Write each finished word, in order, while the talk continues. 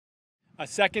A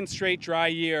second straight dry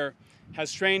year has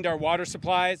strained our water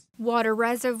supplies. Water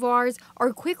reservoirs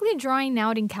are quickly drying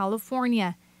out in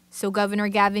California. So Governor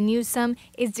Gavin Newsom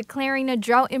is declaring a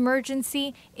drought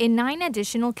emergency in 9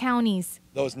 additional counties.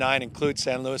 Those 9 include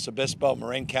San Luis Obispo,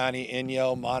 Marin County,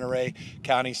 Inyo, Monterey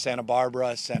County, Santa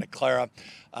Barbara, Santa Clara,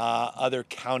 other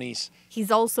counties.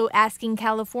 He's also asking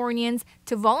Californians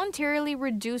to voluntarily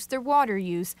reduce their water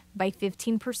use by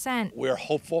 15%. We're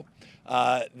hopeful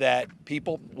that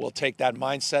people will take that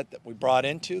mindset that we brought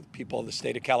into, people of the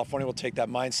state of California will take that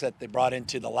mindset they brought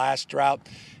into the last drought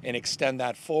and extend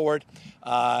that forward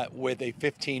with a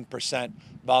 15%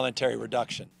 voluntary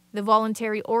reduction. The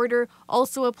voluntary order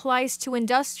also applies to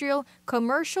industrial,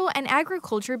 commercial, and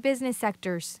agriculture business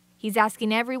sectors. He's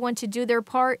asking everyone to do their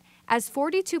part, as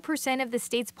 42% of the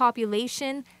state's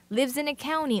population lives in a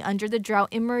county under the drought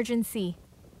emergency.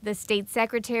 The state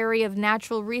Secretary of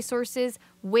Natural Resources,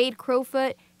 Wade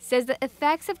Crowfoot, says the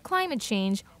effects of climate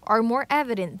change are more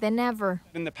evident than ever.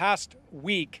 In the past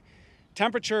week,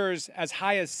 temperatures as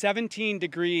high as 17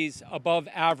 degrees above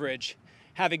average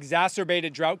have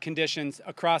exacerbated drought conditions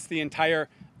across the entire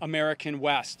American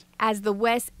West. As the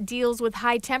West deals with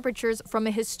high temperatures from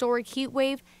a historic heat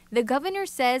wave, the governor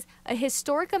says a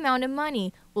historic amount of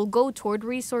money will go toward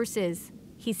resources.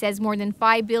 He says more than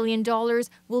 $5 billion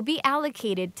will be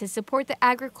allocated to support the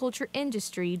agriculture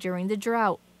industry during the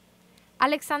drought.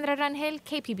 Alexandra Rangel,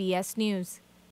 KPBS News.